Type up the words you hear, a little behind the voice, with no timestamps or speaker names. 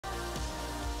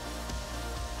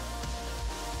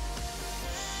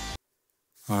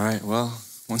All right. Well,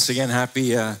 once again,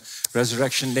 happy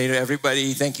Resurrection Day to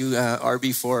everybody. Thank you,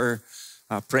 RB, for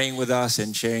praying with us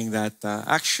and sharing that.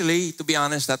 Actually, to be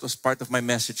honest, that was part of my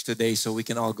message today, so we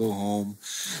can all go home.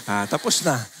 Tapos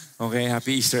na. Okay,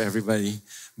 happy Easter, everybody.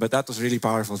 But that was really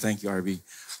powerful. Thank you, RB.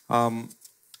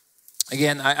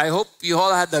 Again, I hope you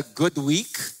all had a good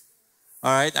week.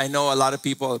 All right. I know a lot of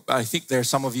people, I think there's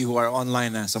some of you who are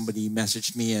online. Somebody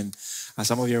messaged me, and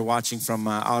some of you are watching from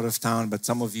out of town, but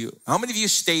some of you, how many of you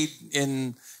stayed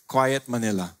in quiet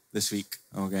Manila this week?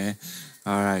 Okay.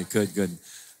 All right. Good.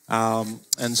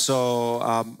 And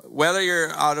so whether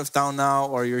you're out of town now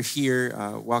or you're here,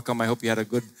 welcome. I hope you had a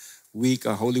good week,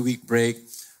 a Holy Week break.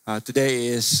 Today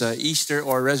is Easter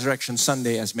or Resurrection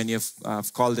Sunday, as many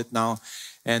have called it now.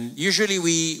 And usually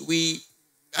we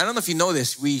I don't know if you know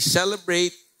this,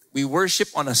 we worship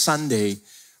on a Sunday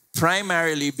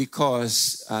primarily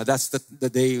because that's the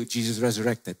day Jesus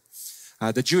resurrected.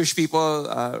 The Jewish people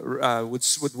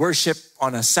would worship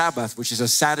on a Sabbath, which is a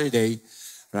Saturday,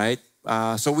 right?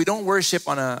 So we don't worship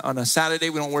on a Saturday.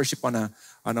 We don't worship on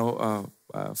a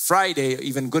Friday,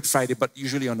 even Good Friday, but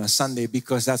usually on a Sunday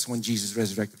because that's when Jesus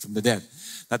resurrected from the dead.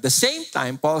 At the same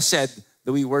time, Paul said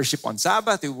that we worship on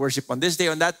Sabbath, we worship on this day,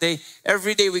 on that day.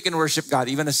 Every day we can worship God,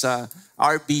 even as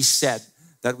RB said,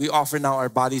 that we offer now our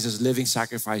bodies as living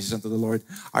sacrifices unto the Lord.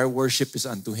 Our worship is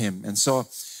unto Him. And so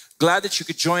glad that you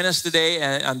could join us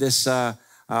today on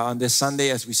this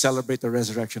Sunday as we celebrate the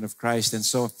resurrection of Christ. And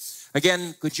so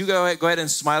again, could you go ahead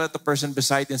and smile at the person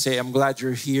beside you and say, I'm glad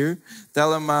you're here. Tell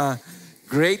them,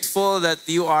 grateful that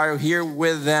you are here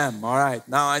with them. All right.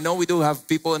 Now, I know we do have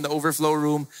people in the overflow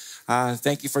room.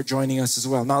 Thank you for joining us as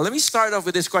well. Now, let me start off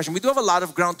with this question. We do have a lot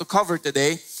of ground to cover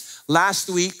today. Last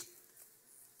week,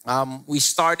 we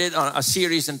started on a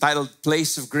series entitled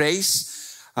Place of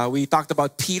Grace. We talked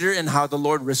about Peter and how the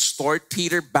Lord restored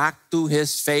Peter back to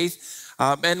his faith.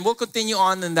 And we'll continue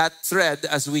on in that thread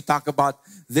as we talk about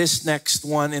this next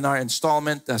one in our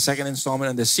installment, the second installment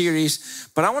in the series.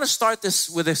 But I want to start this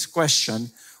with this question.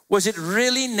 Was it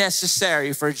really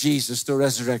necessary for Jesus to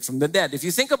resurrect from the dead? If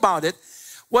you think about it,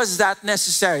 was that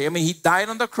necessary? I mean, He died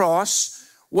on the cross.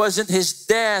 Wasn't His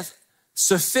death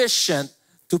sufficient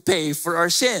to pay for our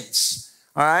sins?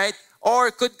 All right?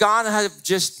 Or could God have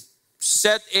just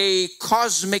set a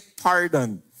cosmic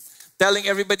pardon, telling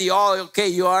everybody, oh, okay,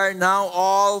 you are now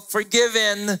all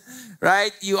forgiven,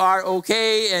 right? You are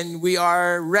okay and we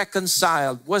are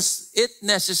reconciled. Was it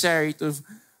necessary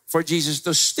for Jesus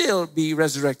to still be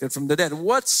resurrected from the dead?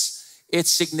 What's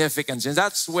its significance? And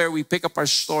that's where we pick up our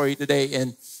story today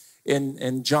in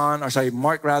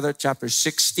Mark chapter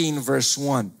 16, verse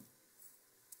 1.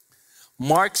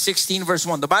 Mark 16, verse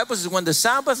 1. The Bible says, when the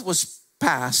Sabbath was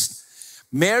passed,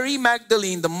 Mary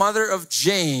Magdalene, the mother of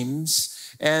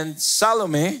James, and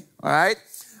Salome, all right,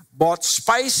 bought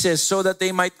spices so that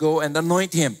they might go and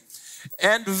anoint Him.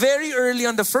 And very early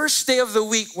on the first day of the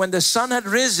week, when the sun had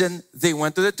risen, they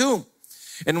went to the tomb.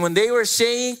 And when they were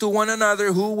saying to one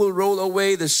another, who will roll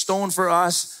away the stone for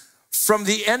us from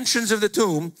the entrance of the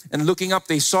tomb, and looking up,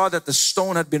 they saw that the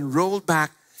stone had been rolled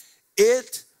back.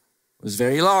 It was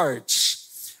very large.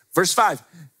 Verse 5,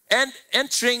 and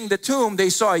entering the tomb, they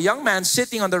saw a young man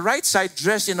sitting on the right side,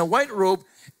 dressed in a white robe,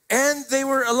 and they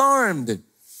were alarmed.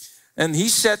 And He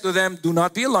said to them, do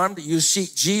not be alarmed. You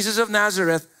seek Jesus of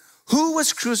Nazareth, who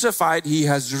was crucified. He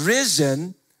has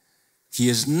risen. He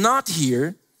is not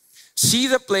here. See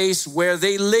the place where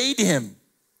they laid Him.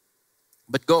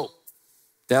 But go,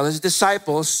 tell His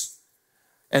disciples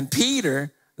and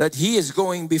Peter that He is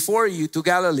going before you to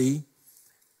Galilee.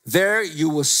 There you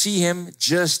will see Him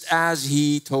just as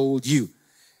He told you.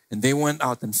 And they went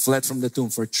out and fled from the tomb,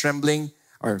 for trembling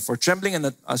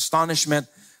and astonishment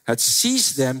had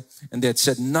seized them, and they had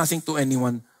said nothing to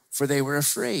anyone, for they were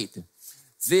afraid.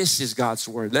 This is God's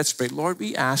word. Let's pray. Lord,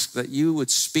 we ask that You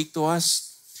would speak to us.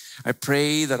 I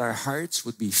pray that our hearts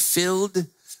would be filled,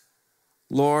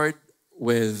 Lord,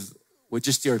 with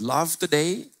just Your love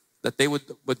today, that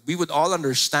we would all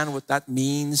understand what that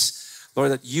means.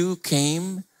 Lord, that You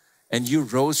came and You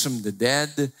rose from the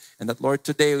dead, and that, Lord,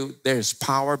 today there's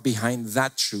power behind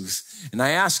that truth. And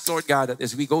I ask, Lord God, that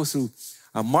as we go through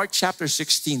Mark chapter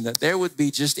 16, that there would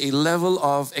be just a level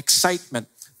of excitement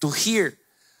to hear,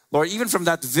 Lord, even from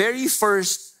that very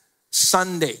first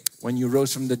Sunday when You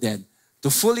rose from the dead, to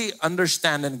fully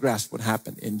understand and grasp what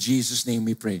happened. In Jesus' name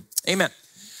we pray. Amen.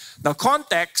 Now,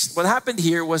 context, what happened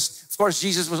here was, of course,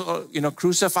 Jesus was,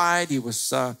 crucified. He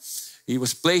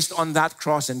was placed on that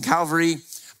cross in Calvary.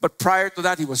 But prior to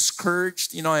that, He was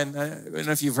scourged. And I don't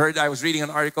know if you've heard, I was reading an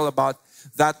article about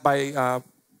that by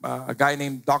a guy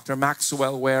named Dr.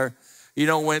 Maxwell, where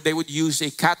when they would use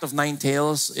a cat of nine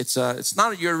tails. It's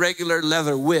not your regular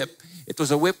leather whip. It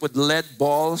was a whip with lead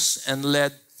balls and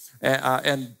lead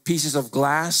and pieces of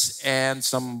glass and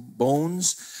some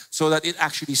bones, so that it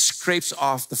actually scrapes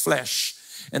off the flesh.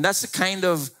 And that's the kind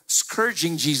of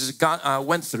scourging Jesus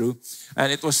went through.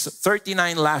 And it was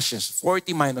 39 lashes,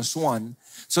 40 minus 1.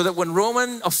 So that when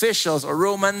Roman officials or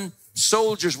Roman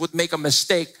soldiers would make a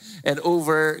mistake and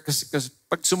because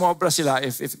pag sumobra sila,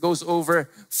 if it goes over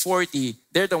 40,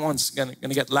 they're the ones gonna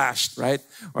get lashed, right?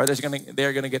 Or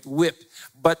they're gonna get whipped.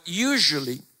 But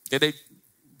usually they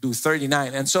do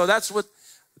 39. And so that's what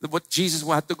Jesus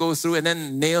had to go through. And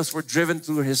then nails were driven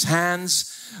through his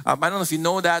hands. I don't know if you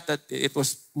know that it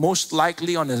was most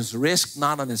likely on his wrist,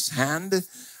 not on his hand.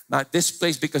 Not this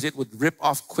place, because it would rip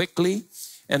off quickly.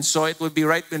 And so it would be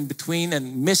right in between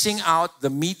and missing out the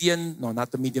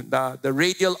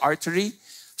radial artery,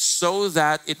 so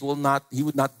that he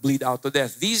would not bleed out to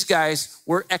death. These guys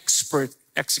were expert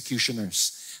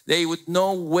executioners. They would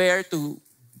know where to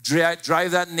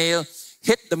drive that nail,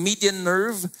 hit the median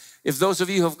nerve. If those of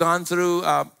you who have gone through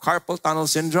carpal tunnel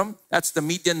syndrome, that's the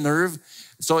median nerve.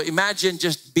 So imagine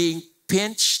just being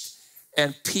pinched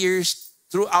and pierced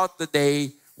throughout the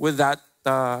day with that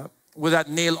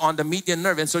nail on the median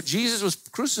nerve. And so Jesus was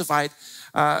crucified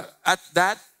at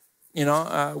that,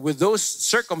 with those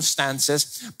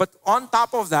circumstances. But on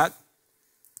top of that,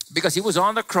 because he was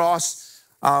on the cross,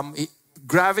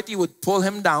 gravity would pull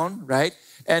him down, right?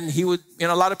 And he would,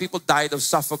 a lot of people died of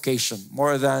suffocation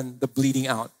more than the bleeding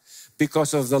out,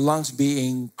 because of the lungs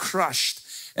being crushed.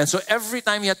 And so every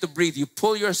time you have to breathe, you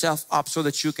pull yourself up so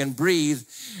that you can breathe.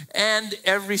 And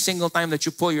every single time that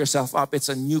you pull yourself up, it's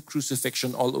a new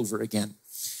crucifixion all over again.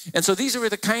 And so these were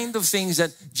the kind of things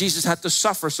that Jesus had to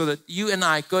suffer so that you and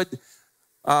I could,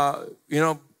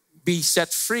 be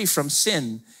set free from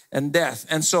sin and death.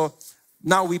 And so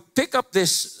now we pick up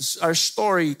our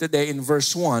story today in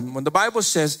verse 1, when the Bible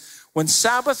says, when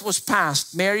Sabbath was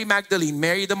passed, Mary Magdalene,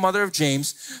 Mary the mother of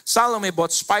James, Salome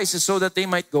bought spices so that they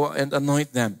might go and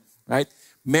anoint them, right?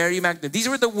 Mary Magdalene. These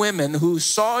were the women who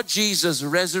saw Jesus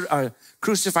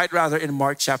crucified in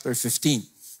Mark chapter 15,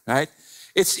 right?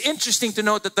 It's interesting to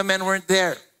note that the men weren't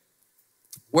there.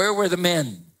 Where were the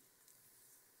men?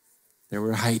 They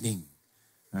were hiding,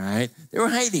 all right? They were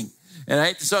hiding. And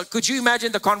right? So could you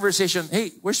imagine the conversation?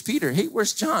 Hey, where's Peter? Hey,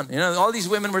 where's John? All these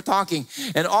women were talking.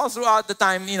 And all throughout the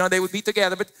time, they would be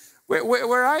together. But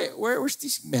where's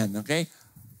these men? Okay.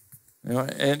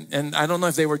 And I don't know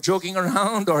if they were joking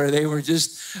around or they were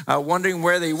just wondering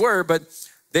where they were, but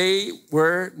they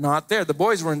were not there. The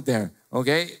boys weren't there.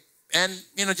 Okay. And,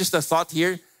 just a thought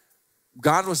here.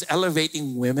 God was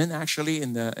elevating women actually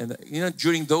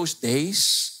during those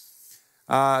days.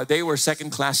 They were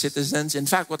second-class citizens. In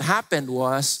fact, what happened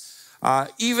was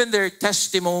even their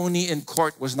testimony in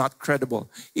court was not credible.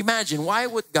 Imagine, why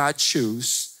would God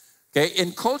choose? Okay,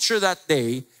 in culture that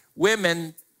day,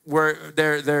 women were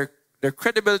their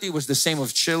credibility was the same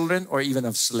of children or even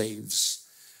of slaves,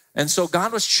 and so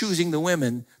God was choosing the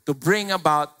women to bring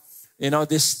about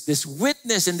this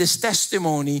witness and this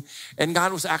testimony, and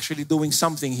God was actually doing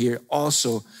something here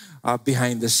also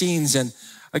behind the scenes. And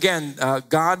again,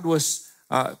 God was.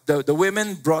 The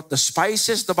women brought the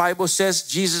spices. The Bible says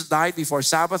Jesus died before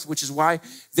Sabbath, which is why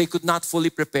they could not fully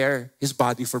prepare his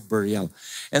body for burial.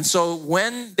 And so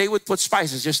when they would put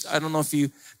spices, I don't know if you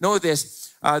know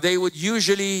this, they would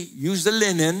usually use the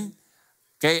linen,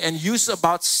 okay, and use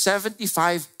about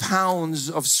 75 pounds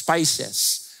of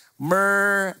spices,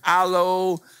 myrrh,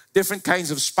 aloe, different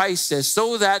kinds of spices,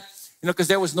 so that because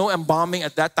there was no embalming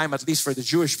at that time, at least for the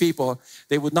Jewish people,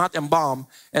 they would not embalm.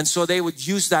 And so they would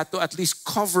use that to at least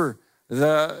cover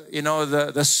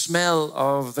the smell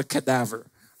of the cadaver,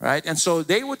 right? And so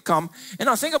they would come. And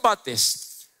now think about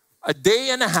this. A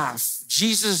day and a half,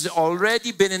 Jesus had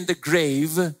already been in the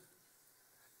grave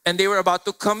and they were about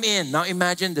to come in. Now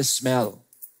imagine the smell,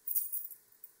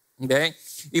 okay?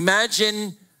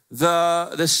 Imagine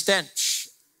the stench.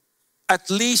 At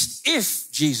least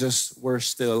if Jesus were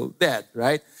still dead,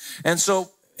 right? And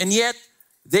yet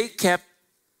they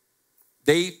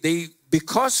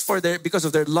because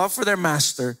of their love for their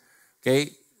master, okay,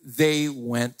 they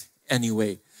went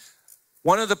anyway.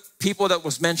 One of the people that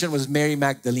was mentioned was Mary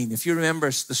Magdalene. If you remember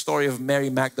the story of Mary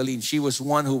Magdalene, she was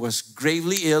one who was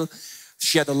gravely ill.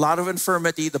 She had a lot of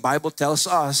infirmity, the Bible tells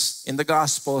us in the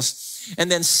Gospels.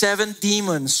 And then 7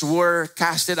 demons were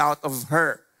casted out of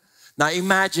her. Now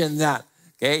imagine that,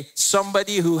 okay?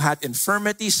 Somebody who had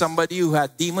infirmity, somebody who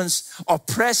had demons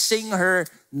oppressing her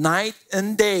night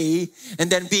and day,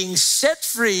 and then being set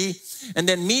free, and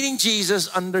then meeting Jesus,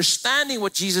 understanding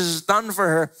what Jesus has done for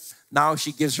her. now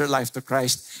she gives her life to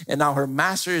Christ. And now her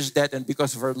master is dead. And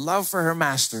because of her love for her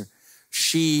master,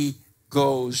 she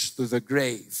goes to the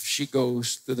grave. She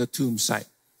goes to the tomb site.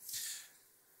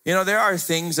 You know, there are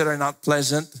things that are not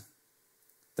pleasant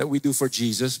that we do for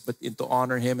Jesus, but to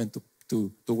honor Him and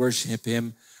to worship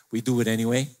Him, we do it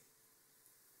anyway.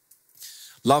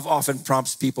 Love often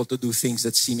prompts people to do things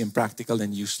that seem impractical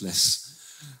and useless.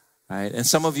 Right? And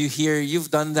some of you here,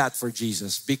 you've done that for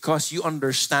Jesus because you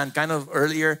understand. Kind of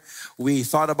earlier, we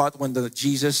thought about when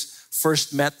Jesus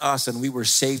first met us and we were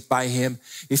saved by Him.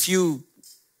 If you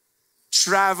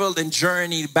traveled and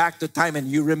journeyed back to time and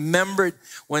you remembered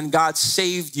when God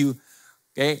saved you,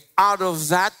 okay, out of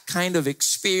that kind of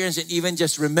experience and even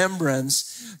just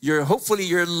remembrance, hopefully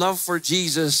your love for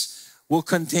Jesus will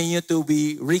continue to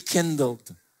be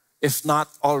rekindled, if not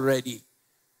already.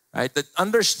 Right? That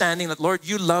understanding that, Lord,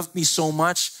 you loved me so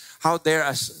much, how dare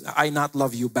I not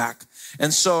love you back?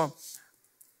 And so,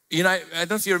 you know, I don't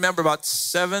know if you remember about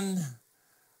several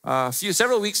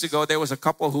weeks ago, there was a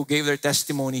couple who gave their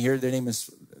testimony here. Their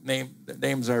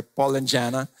names are Paul and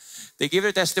Jana. They gave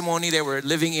their testimony. They were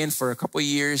living in for a couple of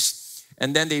years,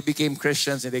 and then they became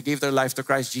Christians and they gave their life to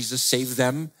Christ. Jesus saved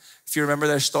them, if you remember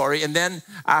their story. And then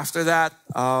after that,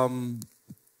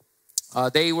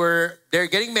 they're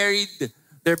getting married.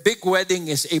 Their big wedding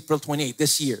is April 28th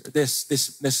this year,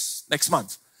 this next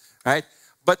month, right?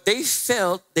 But they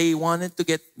felt they wanted to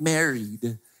get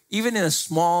married, even in a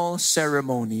small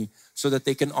ceremony, so that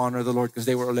they can honor the Lord because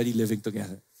they were already living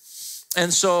together.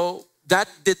 And so that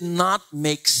did not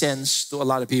make sense to a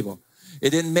lot of people.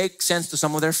 It didn't make sense to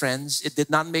some of their friends. It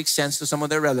did not make sense to some of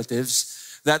their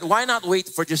relatives. That why not wait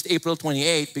for just April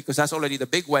 28th because that's already the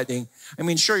big wedding. I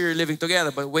mean, sure, you're living together,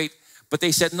 but wait. But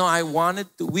they said, no,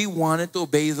 we wanted to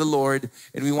obey the Lord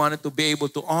and we wanted to be able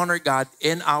to honor God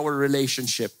in our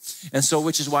relationship. And so,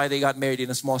 which is why they got married in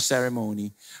a small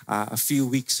ceremony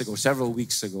several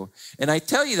weeks ago. And I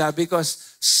tell you that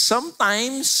because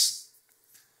sometimes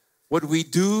what we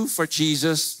do for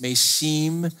Jesus may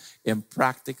seem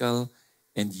impractical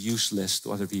and useless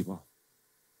to other people.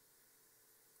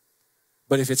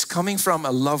 But if it's coming from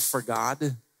a love for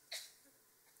God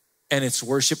and it's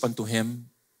worship unto Him,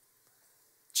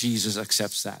 Jesus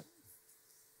accepts that.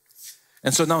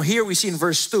 And so now here we see in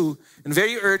verse 2, and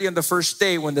very early on the first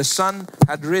day when the sun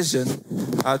had risen,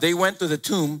 they went to the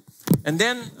tomb. And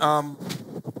then,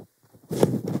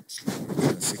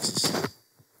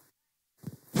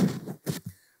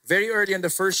 very early on the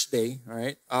first day, all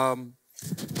right,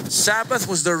 Sabbath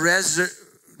was the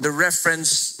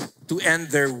reference to end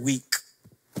their week,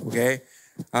 okay?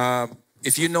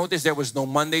 If you notice, there was no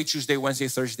Monday, Tuesday, Wednesday,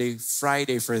 Thursday,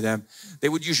 Friday for them. They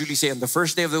would usually say on the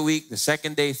first day of the week, the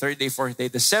second day, third day, fourth day.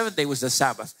 The seventh day was the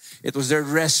Sabbath. It was their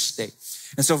rest day.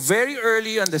 And so very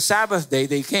early on the Sabbath day,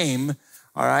 they came,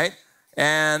 all right?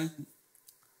 And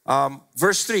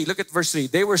verse 3, look at verse 3.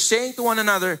 They were saying to one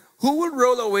another, who will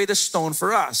roll away the stone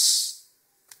for us?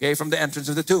 Okay, from the entrance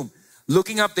of the tomb.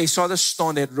 Looking up, they saw the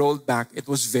stone that rolled back. It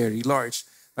was very large.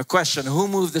 A question, who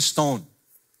moved the stone?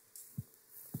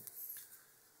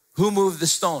 Who moved the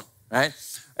stone, right?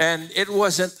 And it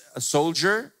wasn't a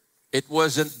soldier. It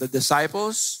wasn't the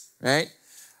disciples, right?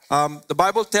 The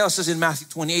Bible tells us in Matthew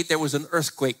 28, there was an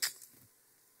earthquake.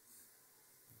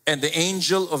 And the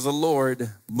angel of the Lord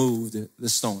moved the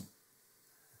stone.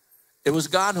 It was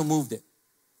God who moved it.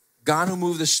 God who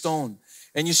moved the stone.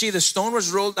 And you see, the stone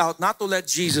was rolled out not to let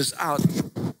Jesus out,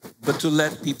 but to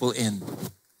let people in.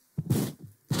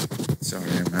 Sorry,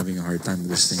 I'm having a hard time with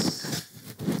this thing.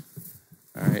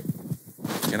 All right.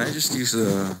 Can I just use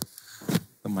the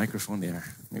microphone there?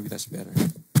 Maybe that's better.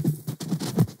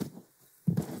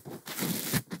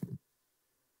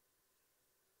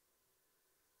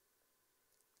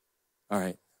 All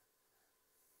right.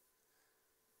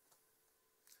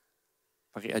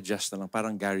 Paki-adjust na lang.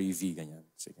 Parang Gary V. Ganyan.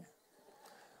 Sige.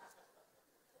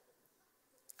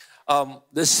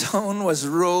 The stone was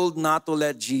rolled not to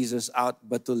let Jesus out,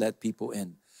 but to let people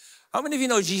in. How many of you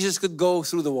know Jesus could go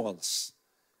through the walls?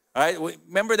 All right.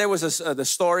 Remember there was the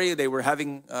story. They were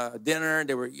having dinner.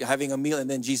 They were having a meal. And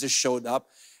then Jesus showed up.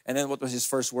 And then what was his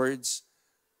first words?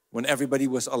 When everybody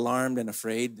was alarmed and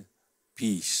afraid,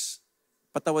 peace.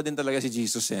 Patawa din talaga si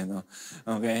Jesus, no?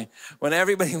 Okay. When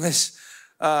everybody was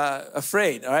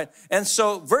afraid. All right. And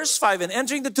so verse 5, and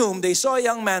entering the tomb, they saw a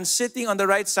young man sitting on the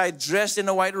right side, dressed in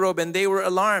a white robe, and they were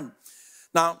alarmed.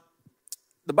 Now,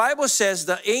 the Bible says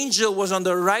the angel was on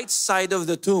the right side of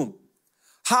the tomb.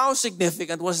 How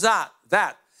significant was that?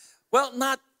 Well,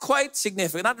 not quite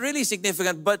significant, not really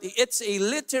significant, but it's a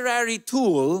literary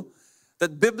tool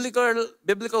that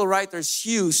biblical writers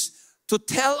use to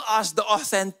tell us the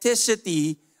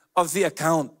authenticity of the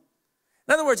account.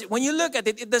 In other words, when you look at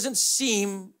it, it doesn't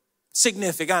seem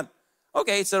significant.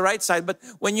 Okay, it's the right side, but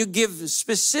when you give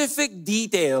specific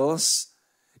details,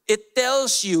 it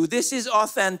tells you this is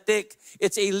authentic.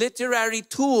 It's a literary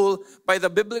tool by the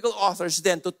biblical authors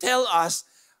then to tell us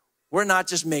we're not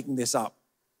just making this up.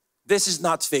 This is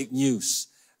not fake news.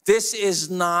 This is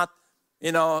not,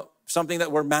 something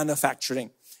that we're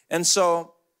manufacturing. And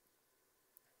so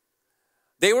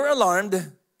they were alarmed.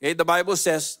 Okay, the Bible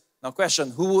says, now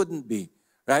question, who wouldn't be?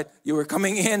 Right? You were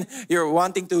coming in, you're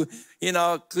wanting to,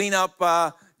 clean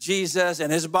up Jesus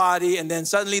and his body, and then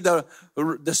suddenly the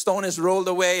stone is rolled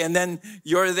away, and then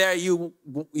you're there, you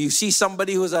see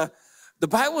somebody who's the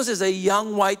Bible says a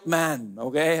young white man,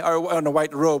 okay? Or in a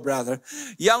white robe, rather.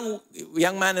 Young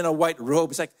man in a white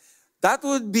robe. It's like, that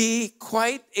would be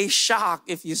quite a shock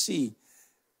if you see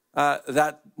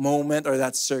that moment or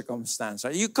that circumstance.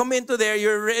 Right? You come into there,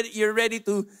 you're ready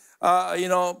to,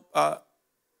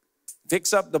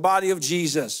 fix up the body of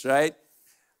Jesus, right?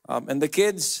 And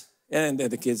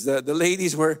the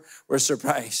ladies were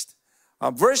surprised.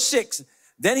 Verse 6,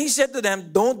 then he said to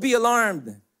them, don't be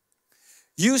alarmed.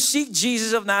 You seek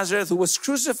Jesus of Nazareth who was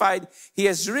crucified. He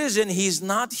has risen. He's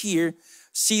not here.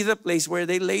 See the place where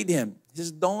they laid him. He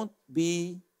says, don't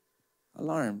be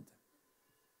alarmed.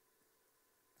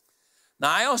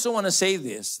 Now, I also want to say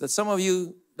this, that some of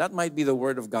you, that might be the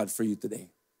word of God for you today.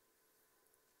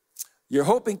 You're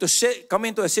hoping to come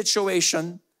into a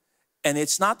situation, and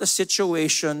it's not the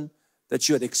situation that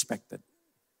you had expected.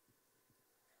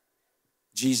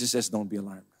 Jesus says, don't be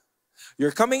alarmed.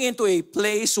 You're coming into a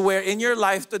place where in your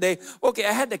life today, okay,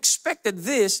 I had expected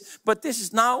this, but this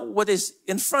is now what is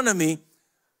in front of me.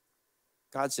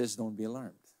 God says, don't be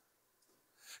alarmed.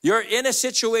 You're in a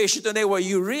situation today where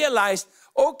you realize,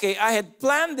 okay, I had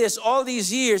planned this all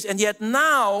these years, and yet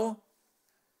now,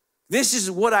 this is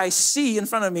what I see in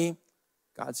front of me.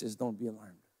 God says, don't be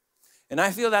alarmed. And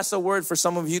I feel that's a word for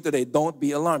some of you today. Don't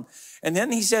be alarmed. And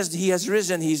then he says, he has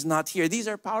risen. He's not here. These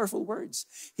are powerful words.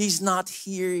 He's not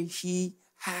here. He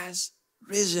has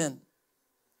risen.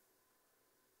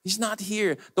 He's not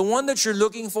here. The one that you're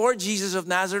looking for, Jesus of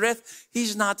Nazareth,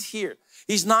 he's not here.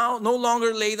 He's now no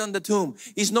longer laid on the tomb.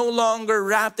 He's no longer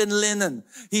wrapped in linen.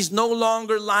 He's no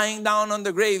longer lying down on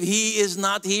the grave. He is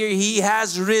not here. He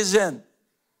has risen.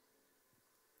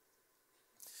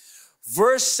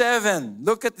 Verse 7,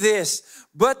 look at this.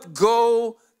 But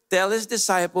go tell his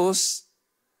disciples,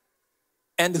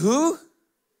 and who?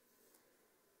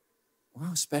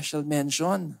 Wow, special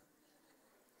mention.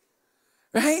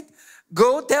 Right?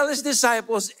 Go tell his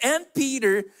disciples and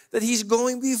Peter that he's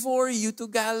going before you to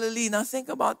Galilee. Now think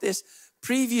about this.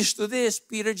 Previous to this,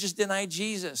 Peter just denied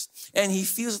Jesus. And he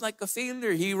feels like a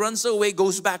failure. He runs away,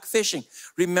 goes back fishing.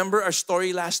 Remember our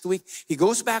story last week? He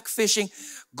goes back fishing,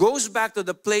 goes back to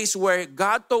the place where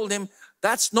God told him,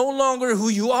 that's no longer who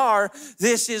you are.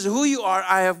 This is who you are.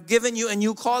 I have given you a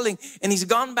new calling. And he's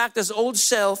gone back to his old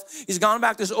self. He's gone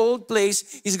back to his old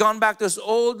place. He's gone back to his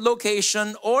old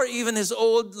location or even his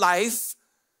old life.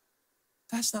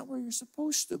 That's not where you're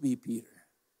supposed to be, Peter.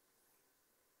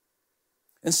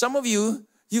 And some of you,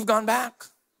 you've gone back.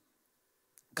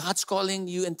 God's calling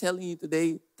you and telling you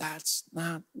today, that's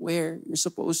not where you're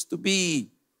supposed to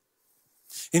be.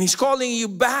 And he's calling you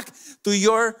back to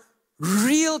your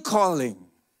real calling.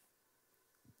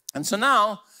 And so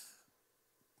now,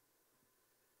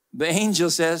 the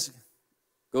angel says,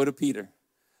 go to Peter.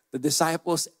 The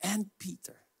disciples and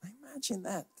Peter. Imagine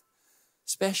that.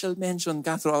 Special mention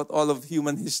throughout all of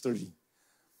human history.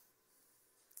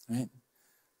 Right?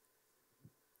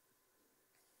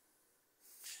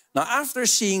 Now, after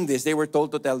seeing this, they were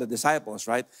told to tell the disciples,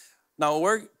 right? Now,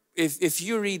 if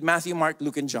you read Matthew, Mark,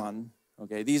 Luke, and John,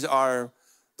 okay, these are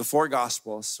the four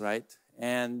Gospels, right?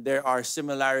 And there are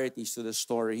similarities to the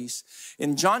stories.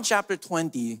 In John chapter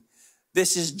 20,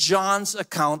 this is John's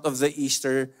account of the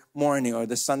Easter morning or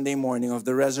the Sunday morning of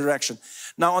the resurrection.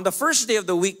 Now, on the first day of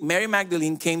the week, Mary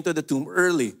Magdalene came to the tomb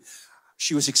early.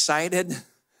 She was excited.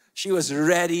 She was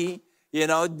ready. You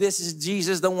know, this is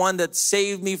Jesus, the one that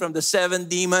saved me from the 7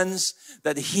 demons,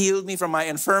 that healed me from my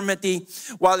infirmity,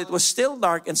 while it was still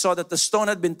dark, and saw that the stone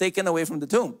had been taken away from the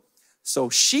tomb. So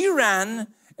she ran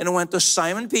and went to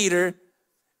Simon Peter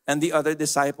and the other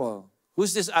disciple.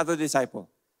 Who's this other disciple?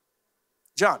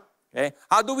 John. Okay.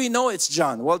 How do we know it's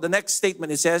John? Well, the next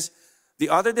statement, it says, the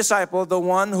other disciple, the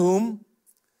one whom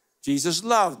Jesus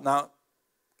loved. Now,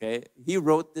 okay, he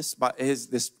wrote this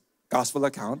gospel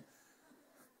account.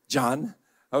 John,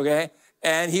 okay?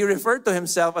 And he referred to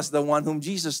himself as the one whom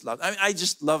Jesus loved. I mean, I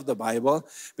just love the Bible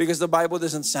because the Bible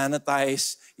doesn't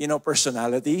sanitize,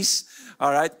 personalities,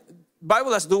 all right? The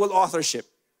Bible has dual authorship,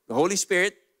 the Holy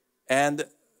Spirit and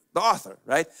the author,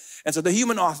 right? And so the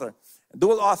human author,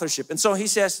 dual authorship. And so he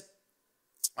says,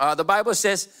 the Bible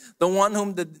says, the one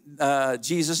whom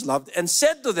Jesus loved and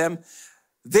said to them,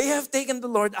 they have taken the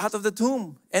Lord out of the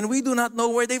tomb and we do not know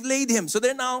where they've laid him. So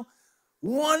they're now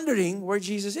wondering where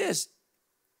Jesus is.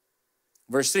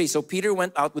 Verse 3, so Peter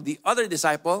went out with the other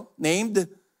disciple named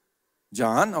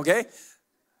John, okay?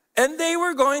 And they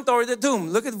were going toward the tomb.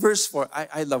 Look at verse 4.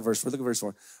 I love verse 4. Look at verse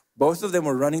 4. Both of them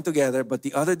were running together, but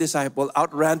the other disciple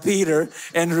outran Peter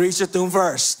and reached the tomb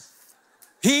first.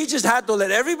 He just had to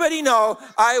let everybody know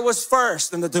I was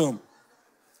first in the tomb.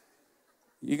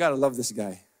 You got to love this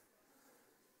guy.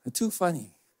 They're too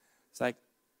funny. It's like,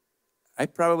 I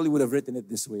probably would have written it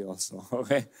this way also,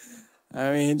 okay?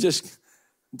 I mean, just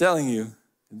I'm telling you,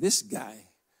 this guy,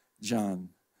 John.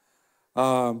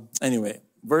 Anyway,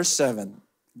 verse 7.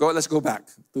 Let's go back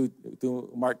to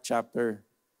Mark chapter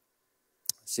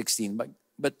 16.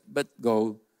 But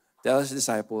go, tell his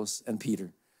disciples and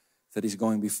Peter that he's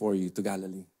going before you to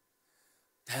Galilee.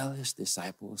 Tell his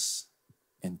disciples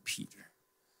and Peter.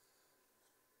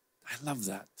 I love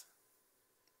that.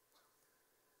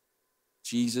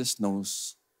 Jesus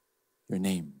knows your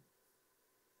name.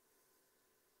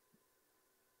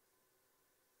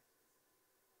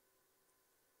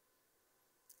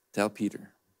 Tell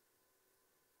Peter.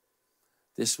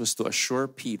 This was to assure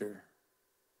Peter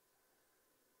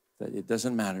that it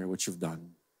doesn't matter what you've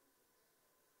done.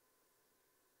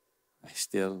 I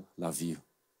still love you.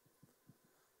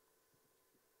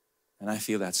 And I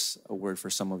feel that's a word for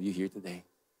some of you here today.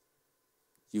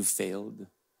 You failed.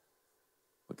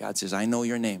 But God says, I know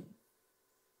your name.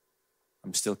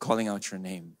 I'm still calling out your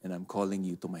name and I'm calling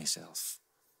you to myself.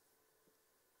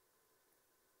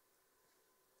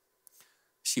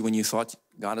 See, when you thought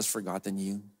God has forgotten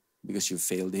you because you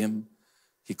failed him,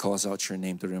 he calls out your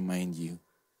name to remind you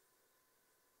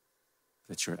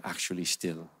that you're actually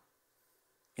still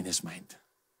in his mind.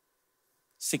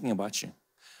 He's thinking about you.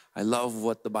 I love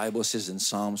what the Bible says in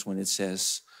Psalms when it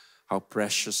says, how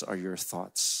precious are your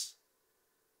thoughts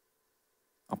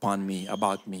upon me,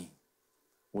 about me.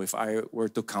 If I were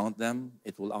to count them,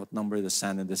 it will outnumber the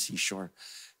sand and the seashore.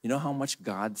 You know how much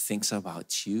God thinks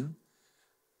about you?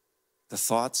 The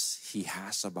thoughts he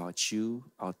has about you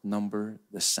outnumber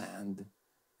the sand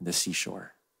and the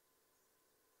seashore.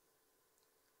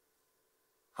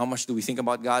 How much do we think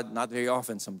about God? Not very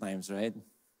often sometimes, right?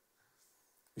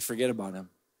 We forget about him.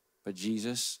 But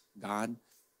Jesus, God,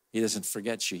 he doesn't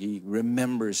forget you. He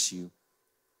remembers you.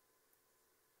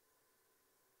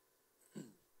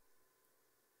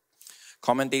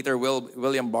 Commentator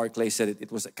William Barclay said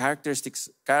it was a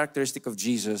characteristic of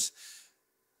Jesus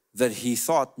that he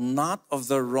thought not of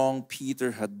the wrong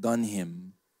Peter had done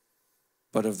him,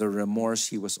 but of the remorse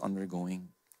he was undergoing.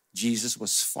 Jesus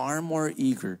was far more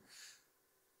eager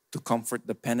to comfort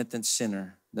the penitent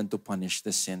sinner than to punish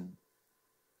the sin.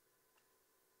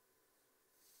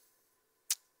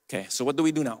 Okay, so what do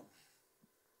we do now?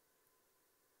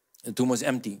 The tomb was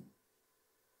empty.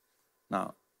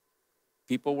 Now,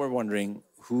 people were wondering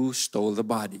who stole the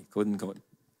body, quote unquote.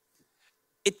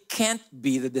 It can't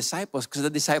be the disciples because the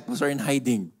disciples are in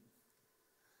hiding.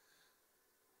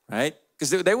 Right?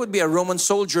 Because there would be a Roman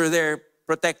soldier there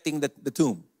protecting the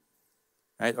tomb.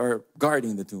 Right? Or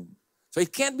guarding the tomb. So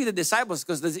it can't be the disciples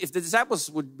because if the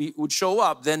disciples would show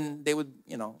up, then they would,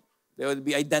 they would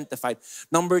be identified.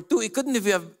 Number two, it couldn't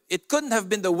have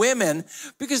been the women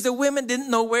because the women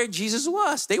didn't know where Jesus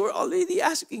was. They were already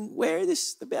asking, where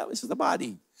is the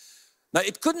body? Now,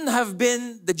 it couldn't have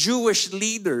been the Jewish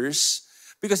leaders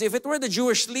because if it were the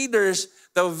Jewish leaders,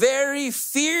 the very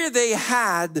fear they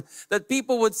had that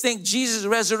people would think Jesus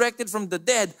resurrected from the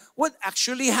dead would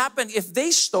actually happen if they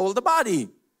stole the body.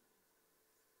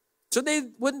 So they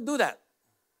wouldn't do that.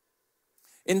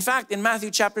 In fact, in Matthew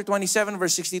chapter 27,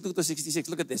 verse 62 to 66,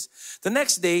 look at this. The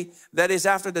next day, that is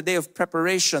after the day of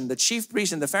preparation, the chief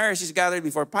priests and the Pharisees gathered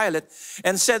before Pilate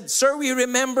and said, Sir, we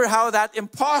remember how that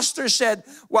impostor said,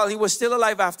 while he was still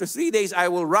alive, after 3 days I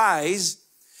will rise.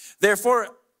 Therefore,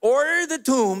 order the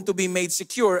tomb to be made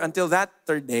secure until that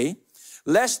third day,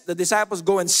 lest the disciples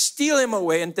go and steal him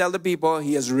away and tell the people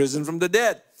he has risen from the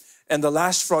dead. And the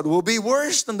last fraud will be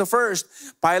worse than the first.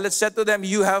 Pilate said to them,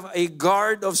 you have a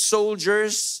guard of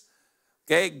soldiers.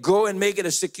 Okay, go and make it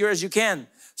as secure as you can.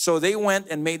 So they went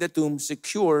and made the tomb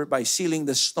secure by sealing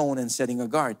the stone and setting a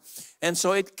guard. And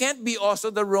so it can't be also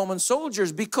the Roman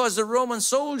soldiers because the Roman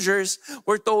soldiers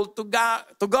were told to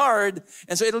guard.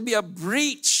 And so it'll be a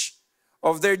breach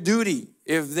of their duty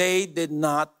if they did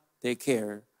not take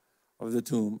care of the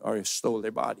tomb or stole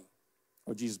their body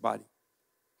or Jesus' body.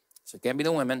 So it can't be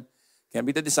the women. It can't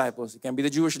be the disciples. It can't be the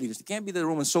Jewish leaders. It can't be the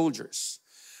Roman soldiers.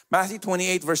 Matthew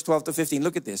 28, verse 12 to 15.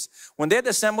 Look at this. When they had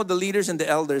assembled the leaders and the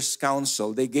elders'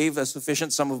 council, they gave a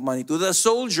sufficient sum of money to the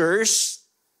soldiers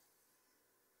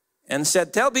and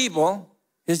said, tell people,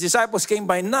 his disciples came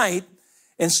by night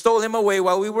and stole him away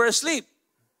while we were asleep.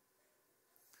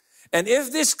 And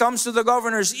if this comes to the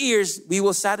governor's ears, we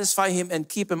will satisfy him and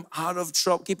keep him out of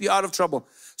trouble, keep you out of trouble.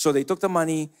 So they took the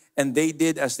money and they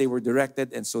did as they were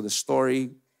directed. And so the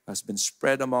story has been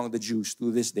spread among the Jews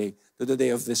to this day, to the day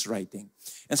of this writing.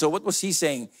 And so what was he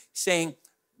saying? Saying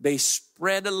they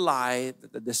spread a lie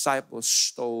that the disciples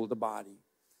stole the body.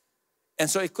 And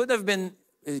so it could have been,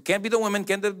 it can't be the women,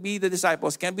 can't be the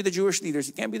disciples, can't be the Jewish leaders,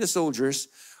 it can't be the soldiers.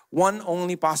 One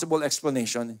only possible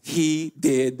explanation, he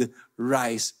did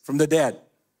rise from the dead.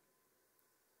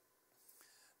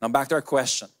 Now back to our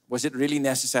question. Was it really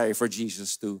necessary for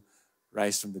Jesus to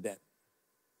rise from the dead?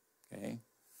 Okay.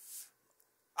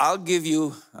 I'll give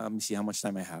you, let me see how much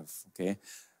time I have, okay?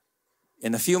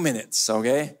 In a few minutes,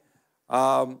 okay?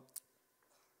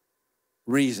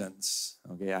 Reasons,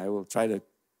 okay? I will try to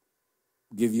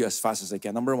give you as fast as I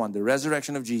can. Number one, the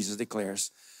resurrection of Jesus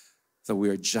declares that we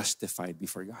are justified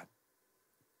before God.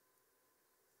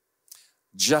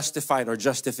 Justified or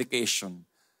justification.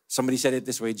 Somebody said it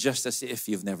this way, just as if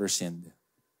you've never sinned.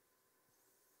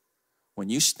 When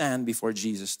you stand before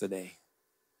Jesus today,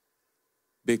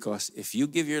 because if you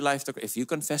give your life to Christ, if you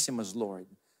confess Him as Lord,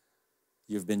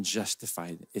 you've been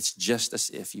justified. It's just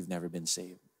as if you've never been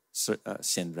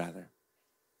sinned rather.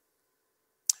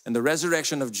 And the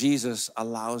resurrection of Jesus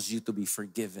allows you to be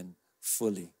forgiven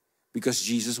fully because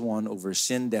Jesus won over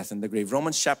sin, death, and the grave.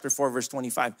 Romans chapter 4, verse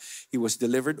 25, He was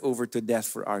delivered over to death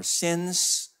for our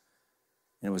sins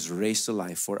and was raised to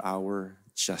life for our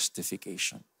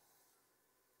justification.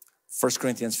 1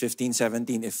 Corinthians 15,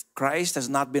 17, if Christ has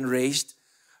not been raised,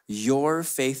 your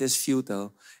faith is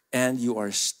futile and you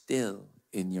are still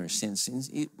in your sins.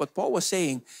 What Paul was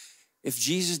saying, if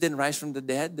Jesus didn't rise from the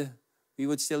dead, we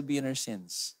would still be in our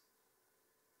sins.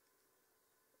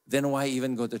 Then why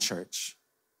even go to church?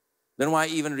 Then why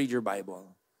even read your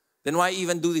Bible? Then why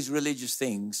even do these religious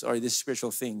things or these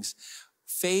spiritual things?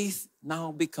 Faith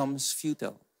now becomes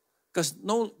futile. Because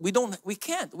we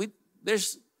can't.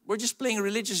 We're just playing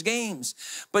religious games.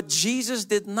 But Jesus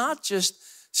did not just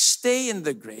stay in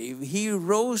the grave. He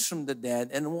rose from the dead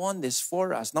and won this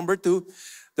for us. Number two,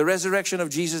 the resurrection of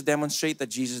Jesus demonstrates that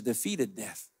Jesus defeated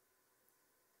death.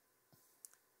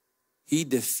 He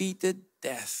defeated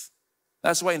death.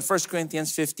 That's why in 1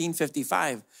 Corinthians 15,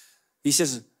 55, he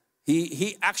says,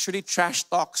 he actually trash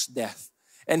talks death.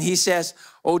 And he says,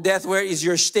 "O death, where is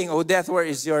your sting? O death, where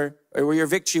is your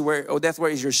victory? O death,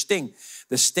 where is your sting?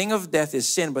 The sting of death is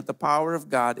sin, but the power of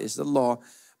God is the law.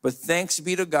 But thanks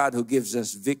be to God who gives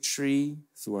us victory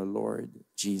through our Lord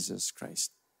Jesus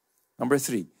Christ." Number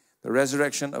three, the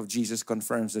resurrection of Jesus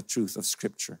confirms the truth of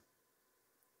Scripture.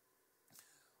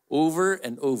 Over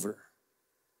and over,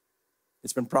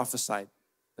 it's been prophesied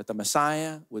that the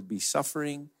Messiah would be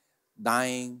suffering,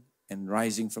 dying, and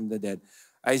rising from the dead.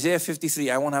 Isaiah 53,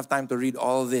 I won't have time to read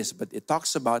all this, but it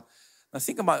talks about, now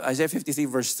think about Isaiah 53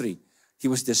 verse 3. He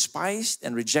was despised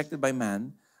and rejected by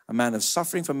man, a man of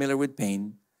suffering, familiar with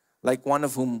pain, like one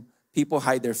of whom people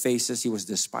hide their faces. He was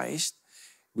despised.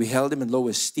 We held Him in low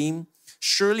esteem.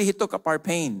 Surely He took up our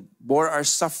pain, bore our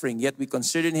suffering, yet we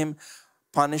considered Him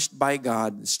punished by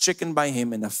God, stricken by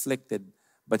Him and afflicted.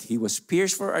 But He was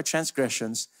pierced for our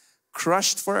transgressions,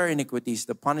 crushed for our iniquities.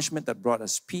 The punishment that brought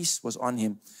us peace was on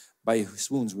Him. By His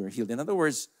wounds we were healed. In other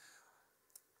words,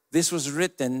 this was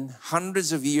written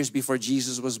hundreds of years before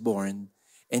Jesus was born,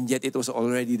 and yet it was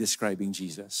already describing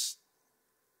Jesus.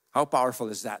 How powerful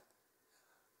is that?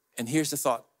 And here's the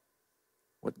thought.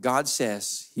 What God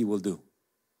says, He will do.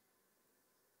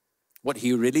 What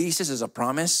He releases as a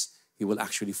promise, He will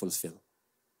actually fulfill.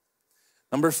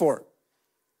 Number four,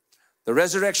 the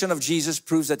resurrection of Jesus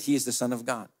proves that He is the Son of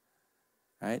God.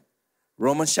 Right?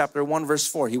 Romans chapter 1 verse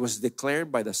 4, He was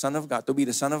declared by the Son of God to be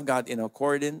the Son of God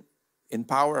in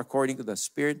power according to the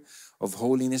Spirit of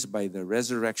holiness by the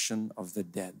resurrection of the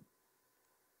dead.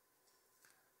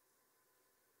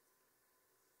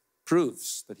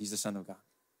 Proves that He's the Son of God.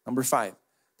 Number 5,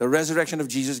 the resurrection of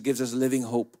Jesus gives us living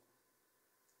hope.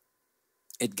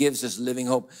 It gives us living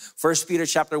hope. 1 Peter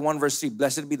chapter 1 verse 3,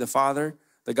 blessed be the Father,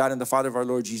 the God and the Father of our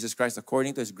Lord Jesus Christ,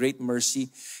 according to His great mercy,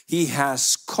 He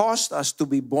has caused us to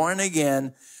be born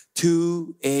again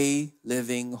to a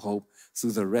living hope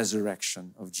through the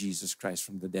resurrection of Jesus Christ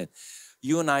from the dead.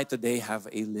 You and I today have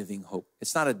a living hope.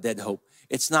 It's not a dead hope.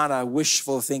 It's not a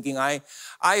wishful thinking. I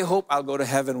hope I'll go to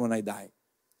heaven when I die.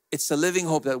 It's a living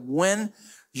hope that when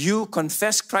you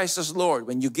confess Christ as Lord,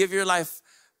 when you give your life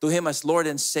to Him as Lord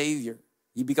and Savior,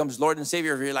 He becomes Lord and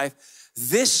Savior of your life.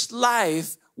 This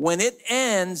life, when it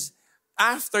ends,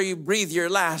 after you breathe your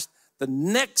last, the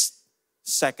next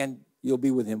second, you'll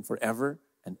be with Him forever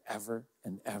and ever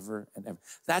and ever and ever.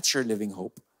 That's your living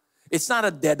hope. It's not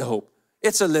a dead hope.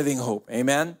 It's a living hope.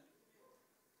 Amen?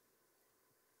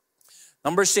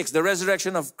 Number 6, the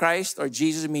resurrection of Christ or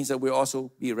Jesus means that we'll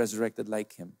also be resurrected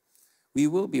like Him. We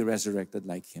will be resurrected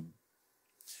like Him.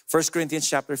 1 Corinthians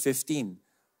chapter 15.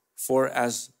 For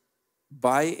as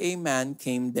by a man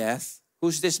came death.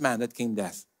 Who's this man that came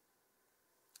death?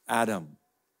 Adam.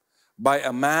 By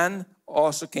a man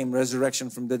also came resurrection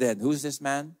from the dead. Who's this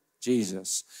man?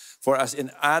 Jesus. For as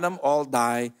in Adam all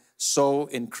die, so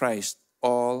in Christ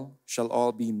all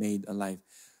shall be made alive.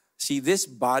 See, this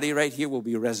body right here will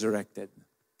be resurrected.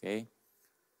 Okay?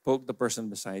 Poke the person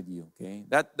beside you. Okay?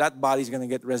 That body's going to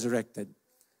get resurrected.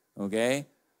 Okay?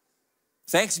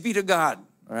 Thanks be to God.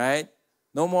 All right?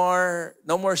 No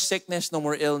more sickness, no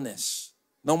more illness,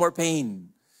 no more pain.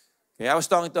 Okay, I was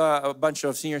talking to a bunch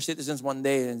of senior citizens one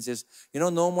day and says,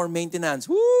 no more maintenance.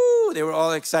 Woo! They were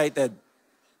all excited.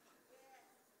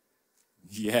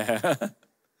 Yeah.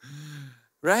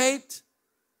 Right?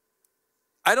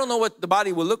 I don't know what the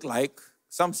body will look like.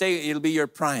 Some say it'll be your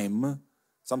prime.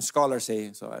 Some scholars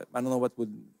say, so I don't know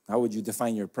how would you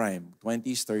define your prime?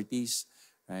 20s, 30s,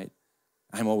 right?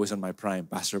 I'm always on my prime,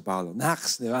 Pastor Paolo.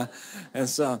 Nax, di ba? And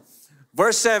so,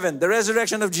 verse 7, the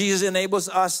resurrection of Jesus enables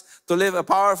us to live a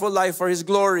powerful life for His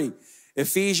glory.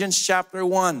 Ephesians chapter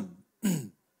 1.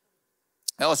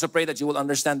 I also pray that you will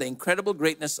understand the incredible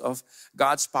greatness of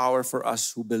God's power for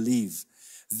us who believe.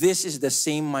 This is the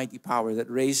same mighty power that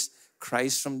raised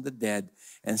Christ from the dead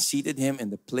and seated Him in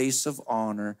the place of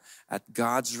honor at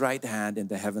God's right hand in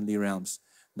the heavenly realms.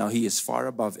 Now He is far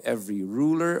above every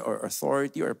ruler or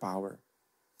authority or power.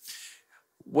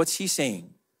 What's he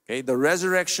saying? Okay, the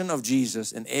resurrection of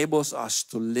Jesus enables us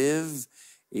to live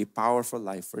a powerful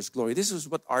life for His glory. This is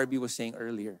what RB was saying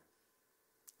earlier.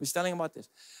 He was telling about this.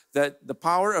 That the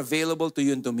power available to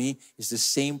you and to me is the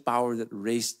same power that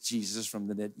raised Jesus from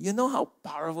the dead. You know how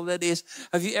powerful that is?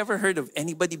 Have you ever heard of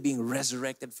anybody being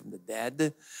resurrected from the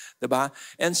dead? Diba?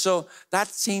 And so that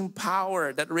same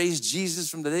power that raised Jesus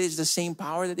from the dead is the same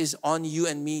power that is on you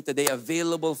and me today,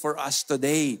 available for us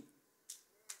today.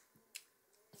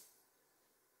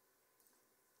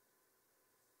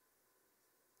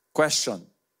 Question.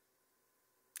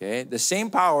 Okay, the same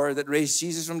power that raised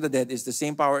Jesus from the dead is the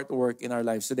same power at work in our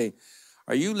lives today.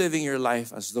 Are you living your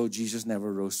life as though Jesus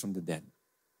never rose from the dead?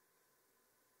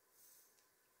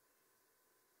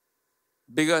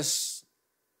 Because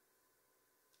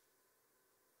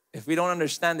if we don't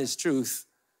understand this truth,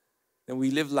 then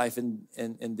we live life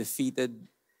in defeated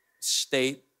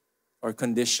state or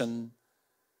condition,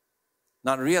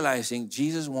 not realizing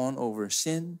Jesus won over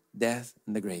sin, death,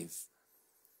 and the grave.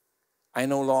 I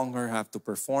no longer have to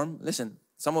perform. Listen,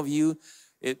 some of you,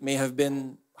 it may have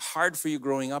been hard for you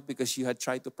growing up because you had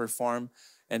tried to perform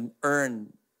and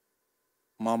earn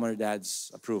mom or dad's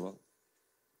approval.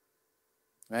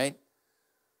 Right?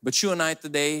 But you and I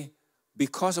today,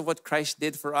 because of what Christ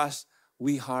did for us,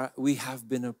 we have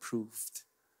been approved.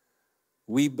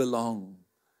 We belong.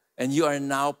 And you are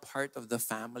now part of the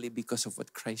family because of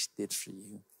what Christ did for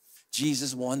you.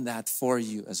 Jesus won that for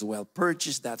you as well,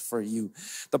 purchased that for you.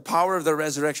 The power of the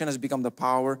resurrection has become the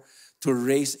power to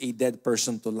raise a dead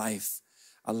person to life,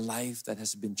 a life that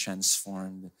has been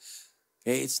transformed.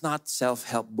 Okay, it's not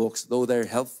self-help books, though they're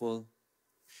helpful.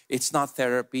 It's not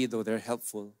therapy, though they're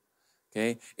helpful.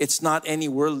 Okay, it's not any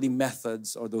worldly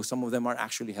methods, although some of them are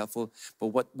actually helpful. But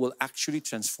what will actually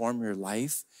transform your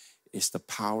life is the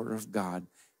power of God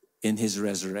in His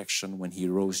resurrection when He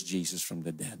rose Jesus from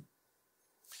the dead.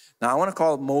 Now, I want to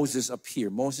call Moses up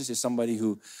here. Moses is somebody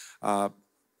who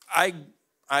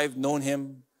I've known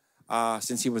him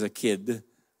since he was a kid,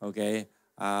 okay?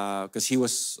 Because he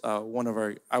was I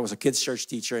was a kids' church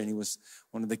teacher and he was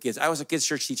one of the kids. I was a kids'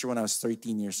 church teacher when I was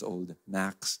 13 years old.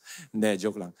 Max. Hindi,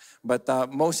 joke lang. But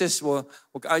Moses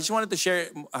I just wanted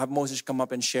to have Moses come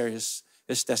up and share his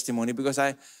testimony because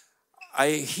I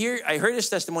heard his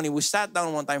testimony. We sat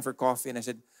down one time for coffee and I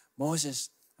said,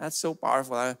 Moses, that's so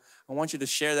powerful. I want you to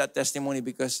share that testimony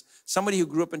because somebody who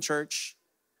grew up in church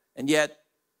and yet,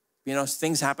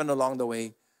 things happened along the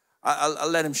way. I'll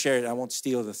let him share it. I won't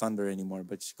steal the thunder anymore,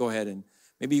 but just go ahead and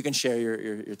maybe you can share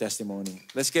your testimony.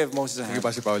 Let's give Moses a hand. Thank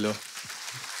you, Pastor Paolo.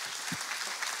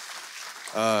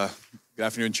 Good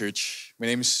afternoon, church. My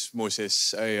name is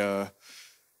Moses. I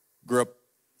grew up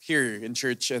here in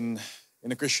church and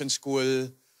in a Christian school,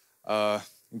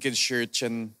 in kids' church,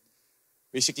 and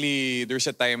basically, there's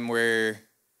a time where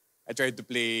I tried to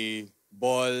play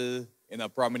ball in a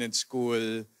prominent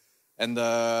school And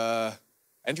I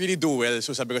didn't really do well.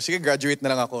 So sabi ko, sige, graduate na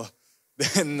lang ako.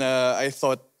 Then I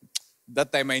thought,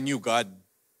 that time I knew God.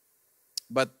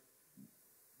 But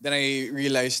then I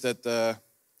realized that,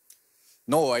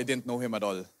 no, I didn't know Him at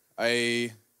all.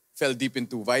 I fell deep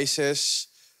into vices,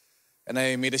 and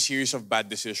I made a series of bad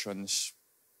decisions.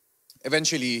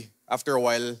 Eventually, after a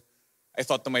while, I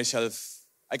thought to myself,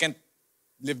 I can't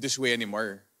live this way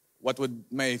anymore. What would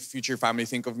my future family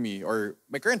think of me, or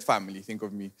my current family think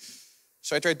of me?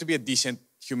 So I tried to be a decent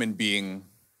human being.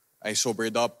 I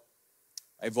sobered up.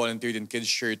 I volunteered in kids'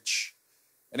 church.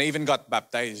 And I even got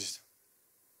baptized.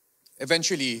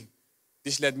 Eventually,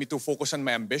 this led me to focus on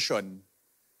my ambition.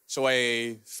 So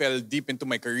I fell deep into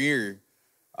my career,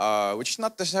 which is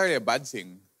not necessarily a bad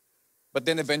thing. But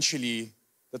then eventually,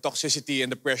 the toxicity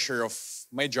and the pressure of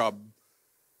my job,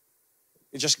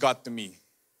 it just got to me.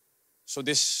 So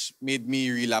this made me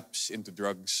relapse into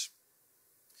drugs.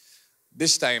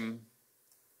 This time,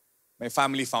 my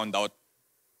family found out.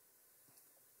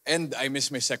 And I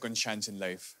missed my second chance in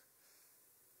life.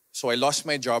 So I lost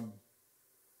my job.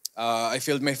 I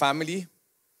failed my family.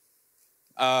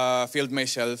 Failed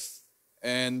myself.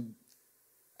 And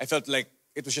I felt like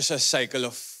it was just a cycle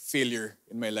of failure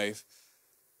in my life.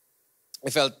 I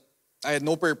felt I had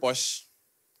no purpose.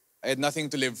 I had nothing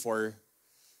to live for.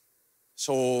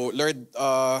 So, Lord,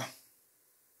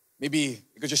 maybe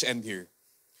it could just end here.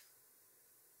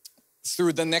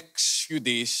 Through the next few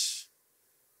days,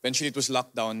 eventually it was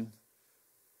lockdown,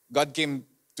 God came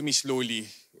to me slowly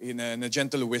in a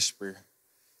gentle whisper.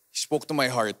 He spoke to my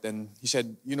heart and He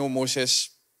said, you know, Moses,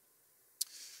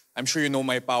 I'm sure you know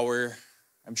my power.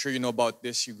 I'm sure you know about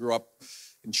this. You grew up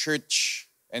in church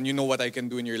and you know what I can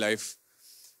do in your life.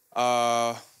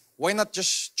 Why not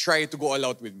just try to go all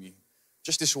out with me?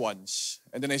 Just this once.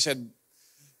 And then I said,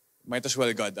 might as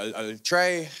well, God. I'll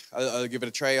try. I'll give it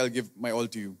a try. I'll give my all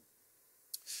to you.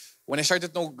 When I started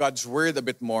to know God's word a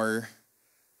bit more,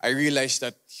 I realized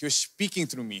that He was speaking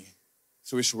through me,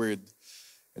 through His word.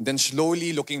 And then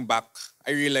slowly looking back,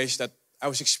 I realized that I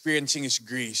was experiencing His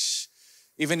grace.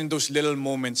 Even in those little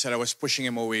moments that I was pushing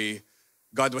Him away,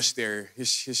 God was there.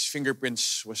 His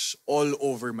fingerprints was all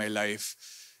over my life.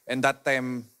 And that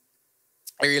time,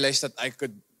 I realized that I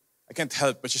can't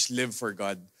help but just live for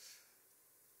God.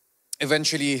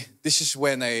 Eventually, this is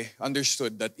when I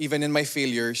understood that even in my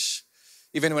failures,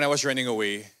 even when I was running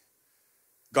away,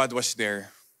 God was there.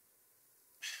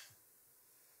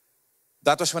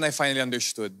 That was when I finally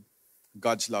understood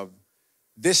God's love.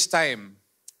 This time,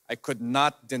 I could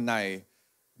not deny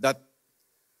that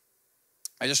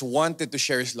I just wanted to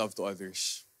share His love to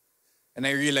others. And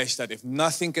I realized that if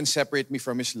nothing can separate me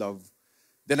from His love,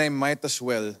 then I might as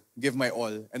well give my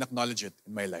all and acknowledge it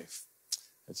in my life.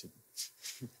 That's it.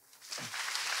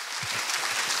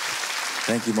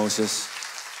 Thank you, Moses.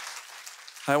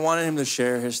 I wanted him to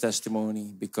share his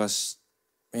testimony because,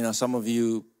 some of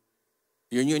you,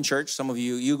 you're new in church. Some of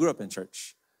you grew up in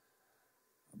church.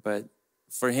 But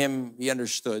for him, he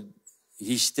understood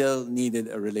he still needed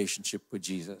a relationship with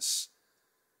Jesus.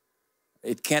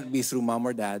 It can't be through mom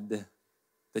or dad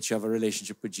that you have a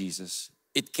relationship with Jesus.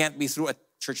 It can't be through a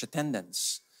church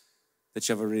attendance that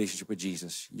you have a relationship with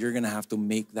Jesus. You're going to have to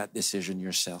make that decision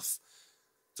yourself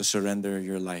to surrender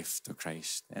your life to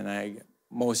Christ. And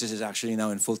Moses is actually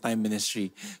now in full-time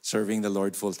ministry, serving the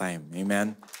Lord full-time.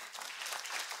 Amen.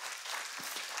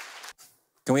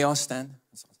 Can we all stand?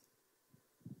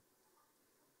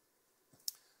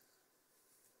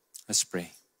 Let's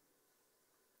pray.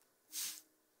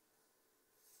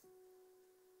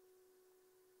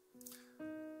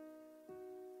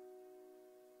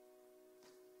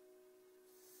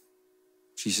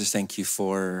 Jesus, thank you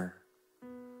for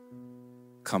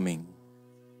coming.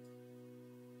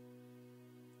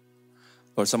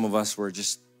 Lord, some of us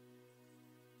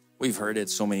we've heard it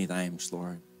so many times,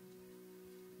 Lord.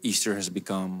 Easter has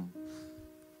become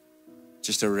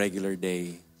just a regular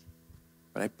day.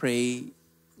 But I pray,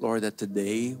 Lord, that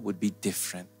today would be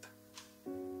different.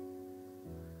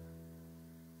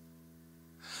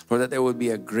 Lord, that there would be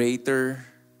a greater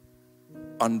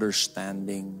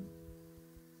understanding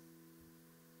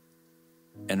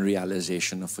and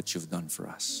realization of what you've done for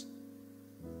us.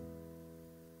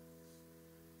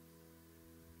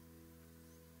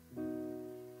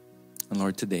 And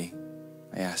Lord, today,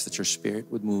 I ask that your Spirit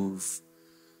would move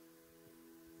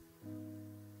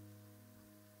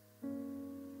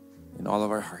in all of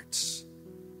our hearts.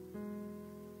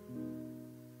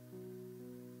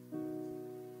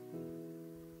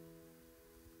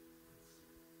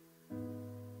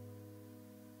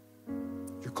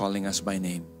 You're calling us by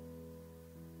name.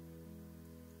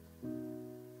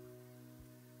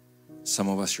 Some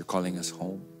of us, you're calling us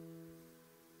home.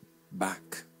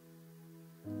 back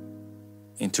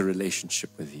into relationship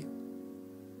with you.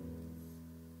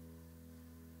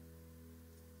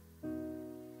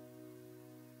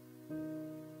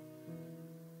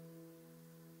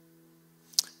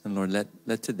 And Lord,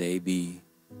 let today be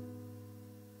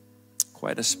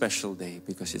quite a special day,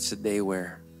 because it's a day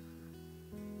where,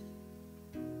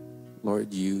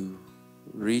 Lord, you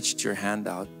reached your hand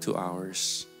out to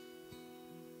ours,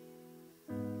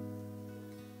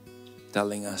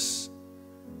 telling us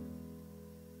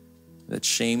that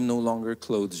shame no longer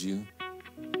clothes you,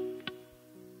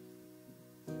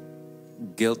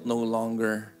 guilt no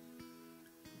longer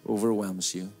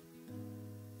overwhelms you,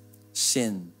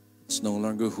 sin is no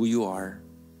longer who you are,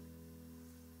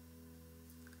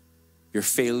 your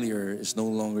failure is no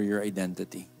longer your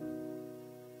identity.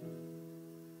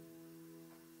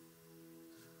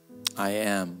 I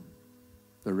am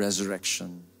the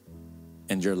resurrection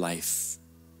and your life.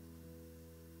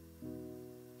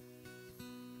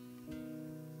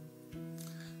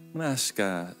 I'm going to ask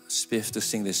Spiff to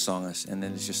sing this song, and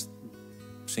then let's just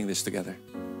sing this together.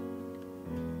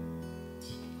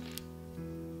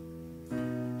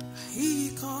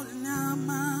 He calling out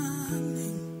my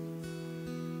name.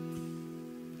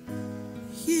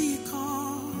 He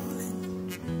calling.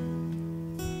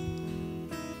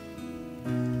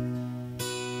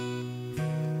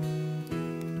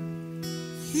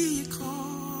 He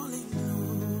calling.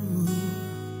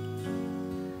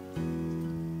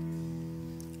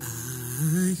 I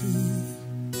hear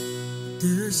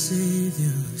the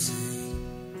Savior say,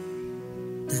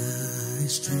 thy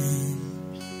strength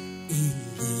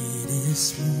indeed is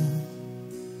small.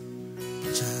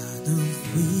 Child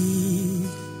of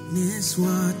weakness,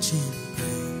 watch and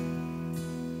pray.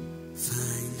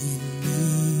 Find in me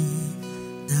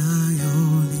thy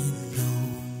all in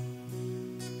all.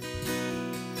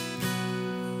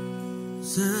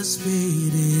 Jesus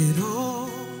paid it all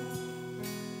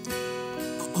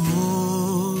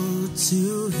to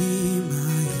him I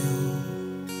owe.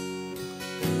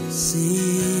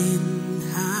 Sin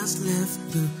has left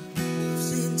the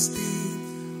sin stain,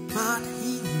 but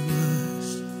he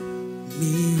washed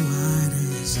me white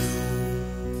as snow.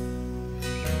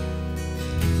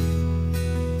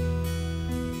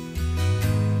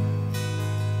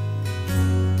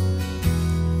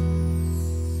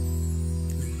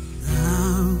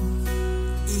 Now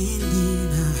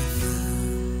indeed I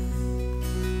found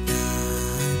thy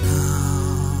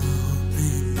power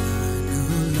and thine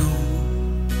alone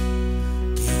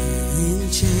can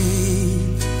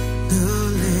change the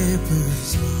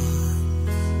leper's heart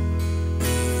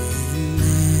and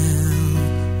melt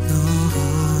the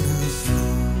heart of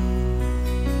stone.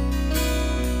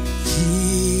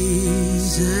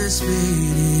 Jesus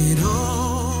paid it all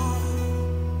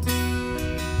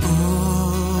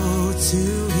to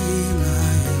him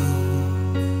I owe.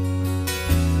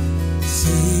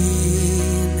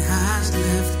 Sin has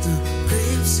left the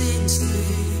crimson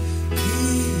stain, he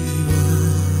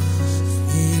washed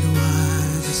it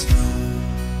white as snow.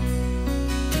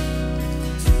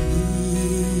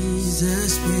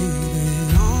 Jesus paid it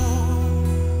all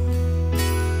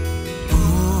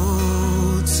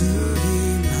to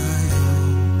him I owe.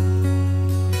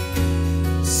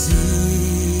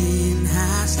 Sin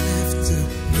has left the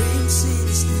crimson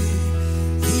stain,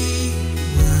 he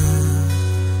washed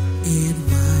it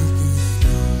white as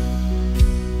snow.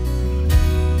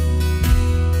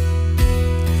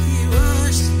 He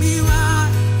washed me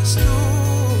white as snow.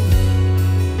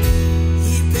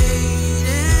 He paid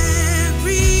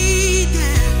every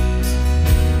debt.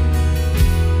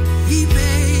 He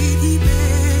paid.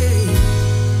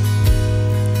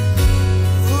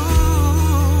 Oh,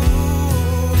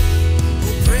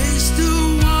 praise the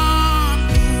one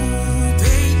who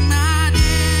paid my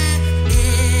debt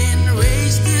and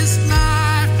raised his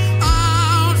life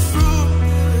out from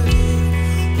the dead.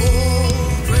 Oh,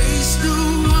 praise the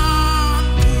one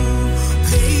who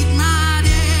paid my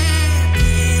debt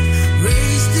and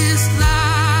raised his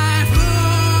life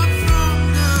up from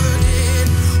the dead.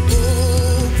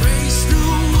 Oh, praise the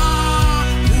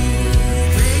one who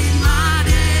paid my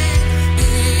debt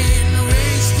and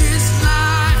raised his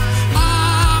life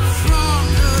up from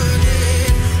the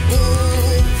dead.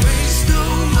 Oh, praise the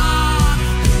one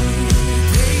who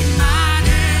paid my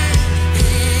debt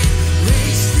and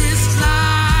raised his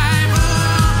life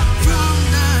up from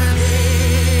the dead.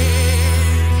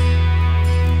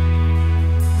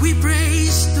 We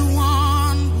praise the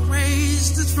one who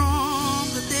raised us from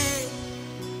the dead.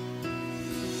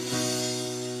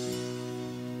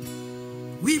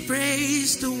 We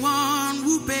praise the one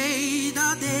who paid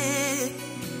our debt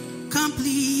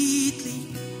completely.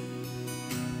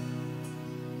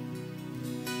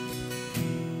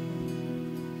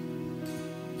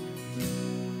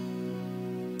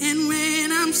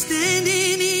 I'm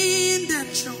standing in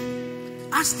that shore,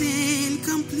 I stand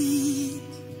complete.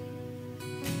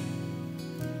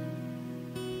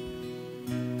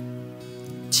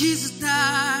 Jesus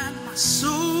died my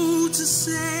soul to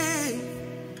save.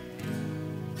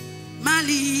 My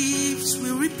lips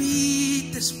will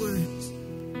repeat this words.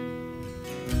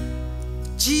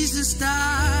 Jesus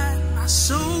died my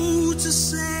soul to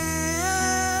save.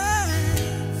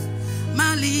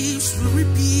 My lips will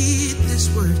repeat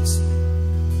these words.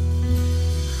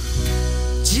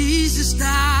 Jesus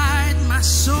died my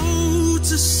soul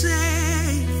to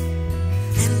save.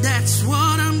 And that's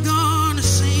what I'm gonna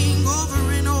sing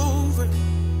over and over.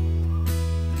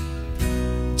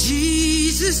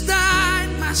 Jesus died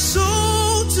my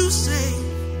soul to save.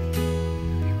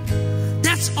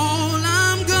 That's all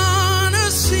I'm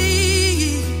gonna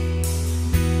sing.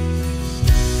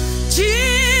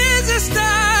 Jesus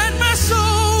died my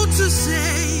soul to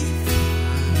save.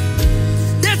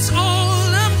 That's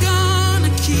all I'm gonna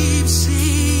keep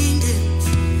singing.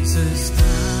 Jesus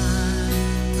died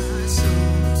my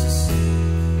soul to save.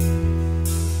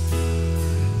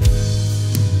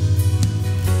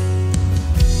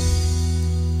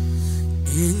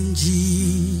 And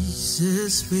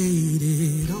Jesus paid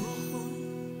it all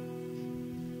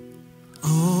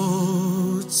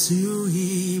to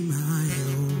Him I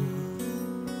owe.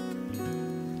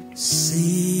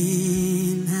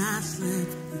 Sin hath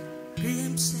left me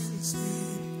crimson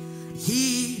stain.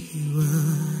 He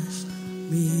washed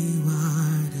me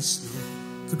white as snow.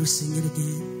 Could we sing it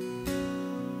again?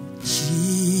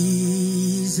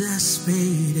 Jesus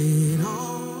paid it all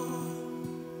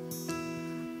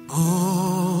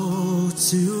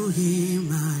to Him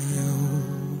I owe.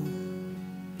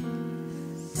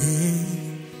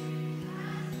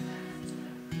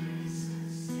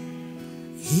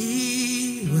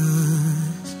 He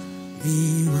washed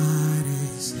me white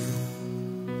as snow,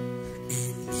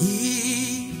 and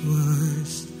He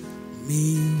washed me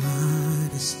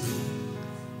white as snow.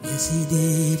 Yes, He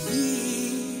did. He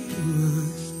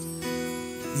washed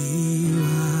me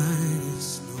white as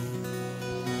snow.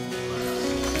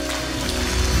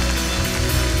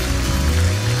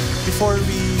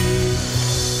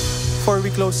 Before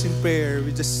we close in prayer,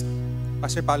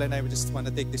 Pastor Paolo and I, we just want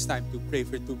to take this time to pray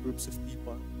for two groups of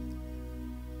people.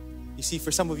 You see,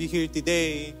 for some of you here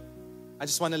today, I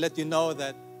just want to let you know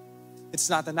that it's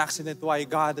not an accident why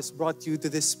God has brought you to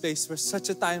this place for such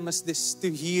a time as this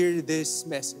to hear this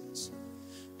message.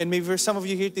 And maybe for some of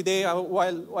you here today,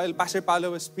 while Pastor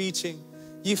Paolo was preaching,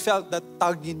 you felt that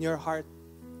tug in your heart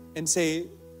and say,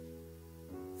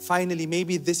 finally,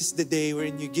 maybe this is the day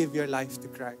wherein you give your life to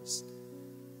Christ.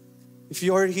 If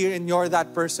you're here and you're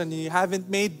that person, you haven't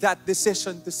made that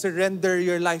decision to surrender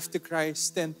your life to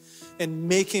Christ and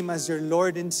make Him as your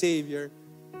Lord and Savior,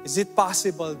 is it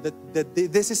possible that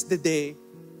this is the day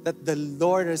that the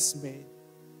Lord has made?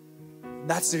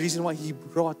 That's the reason why He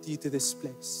brought you to this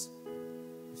place.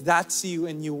 If that's you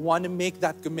and you want to make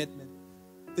that commitment,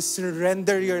 to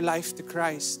surrender your life to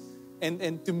Christ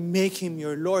and to make Him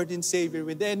your Lord and Savior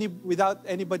without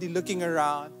anybody looking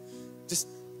around, just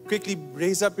quickly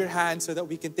raise up your hand so that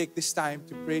we can take this time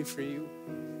to pray for you.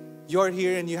 You're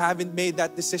here and you haven't made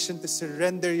that decision to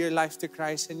surrender your life to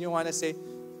Christ and you want to say,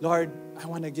 Lord, I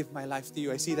want to give my life to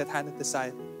you. I see that hand at the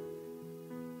side.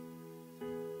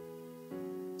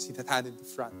 I see that hand in the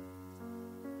front.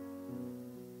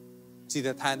 I see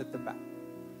that hand at the back.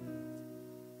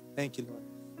 Thank you, Lord.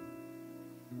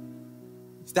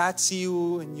 If that's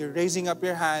you and you're raising up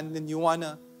your hand and you want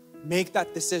to make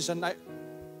that decision,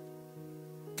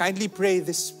 kindly pray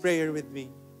this prayer with me.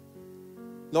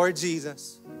 Lord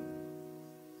Jesus,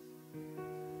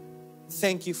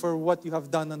 thank you for what you have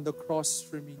done on the cross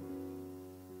for me.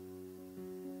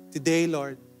 Today,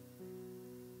 Lord,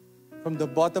 from the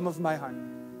bottom of my heart,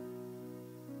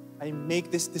 I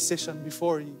make this decision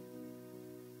before you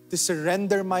to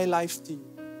surrender my life to you.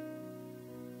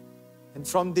 And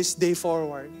from this day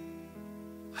forward,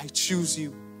 I choose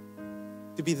you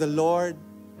to be the Lord,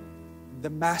 the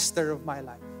Master of my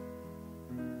life.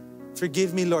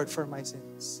 Forgive me, Lord, for my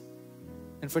sins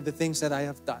and for the things that I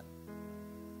have done.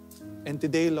 And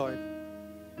today, Lord,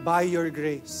 by your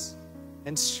grace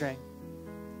and strength,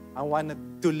 I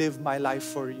want to live my life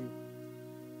for you.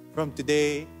 From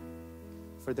today,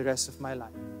 for the rest of my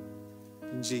life.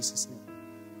 In Jesus' name,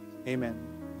 amen.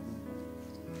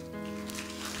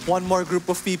 One more group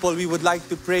of people we would like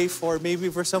to pray for. Maybe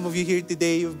for some of you here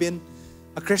today, you've been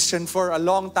a Christian for a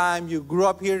long time. You grew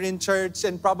up here in church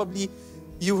and probably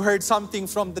you heard something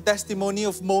from the testimony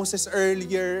of Moses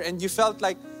earlier and you felt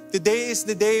like today is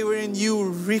the day wherein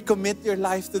you recommit your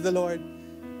life to the Lord.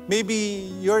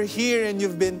 Maybe you're here and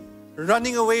you've been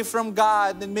running away from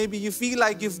God, and maybe you feel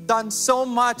like you've done so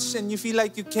much and you feel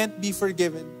like you can't be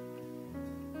forgiven.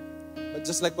 But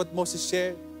just like what Moses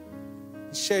shared,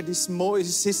 he shared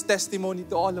his testimony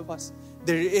to all of us.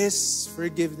 There is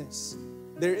forgiveness.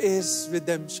 There is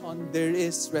redemption. There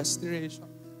is restoration.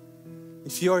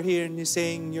 If you're here and you're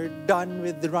saying you're done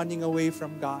with the running away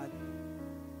from God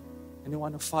and you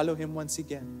want to follow Him once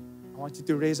again, I want you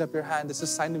to raise up your hand as a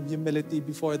sign of humility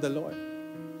before the Lord.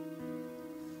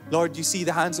 Lord, you see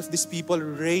the hands of these people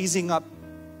raising up.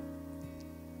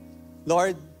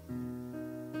 Lord,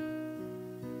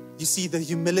 you see the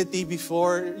humility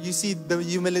you see the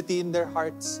humility in their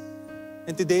hearts.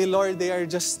 And today, Lord, they are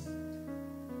just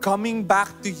coming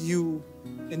back to you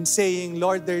and saying,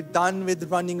 Lord, they're done with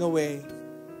running away.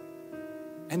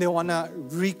 And they want to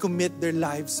recommit their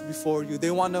lives before you.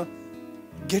 They want to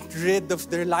get rid of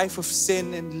their life of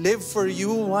sin and live for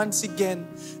you once again.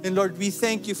 And Lord, we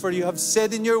thank you for you have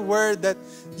said in your word that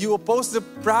you oppose the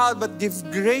proud but give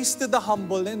grace to the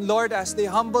humble. And Lord, as they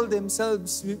humble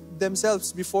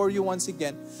themselves before you once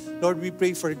again, Lord, we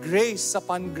pray for grace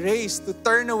upon grace to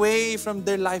turn away from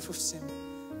their life of sin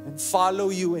and follow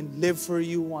you and live for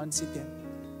you once again.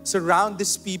 Surround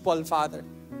these people, Father,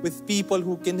 with people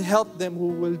who can help them, who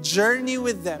will journey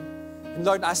with them. And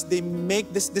Lord, as they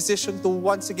make this decision to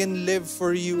once again live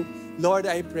for you, Lord,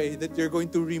 I pray that you're going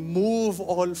to remove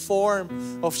all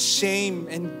form of shame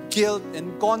and guilt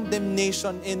and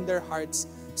condemnation in their hearts.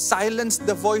 Silence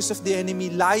the voice of the enemy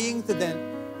lying to them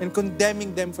and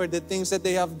condemning them for the things that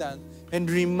they have done. And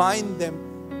remind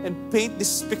them and paint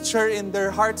this picture in their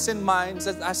hearts and minds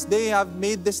that as they have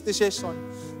made this decision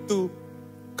to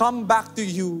come back to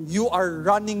you, you are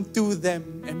running to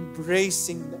them,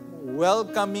 embracing them,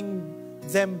 welcoming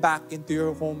them back into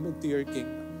your home, into your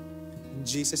kingdom. In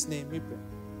Jesus' name we pray.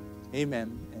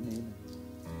 Amen and amen.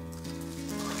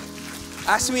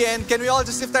 As we end, can we all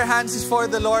just lift our hands before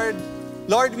the Lord?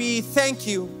 Lord, we thank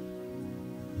you.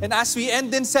 And as we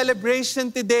end in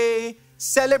celebration today,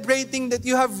 celebrating that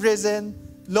you have risen,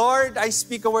 Lord, I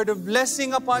speak a word of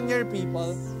blessing upon your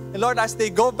people. And Lord, as they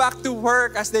go back to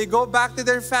work, as they go back to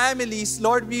their families,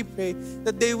 Lord, we pray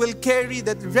that they will carry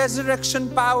that resurrection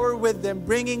power with them,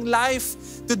 bringing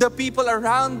life to the people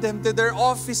around them, to their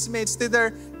office mates, to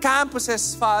their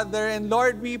campuses, Father. And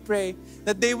Lord, we pray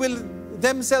that they will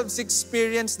themselves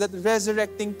experience that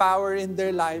resurrecting power in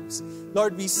their lives.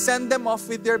 Lord, we send them off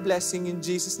with your blessing. In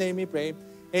Jesus' name we pray.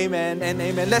 Amen and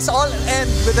amen. Let's all end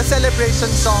with a celebration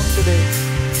song today.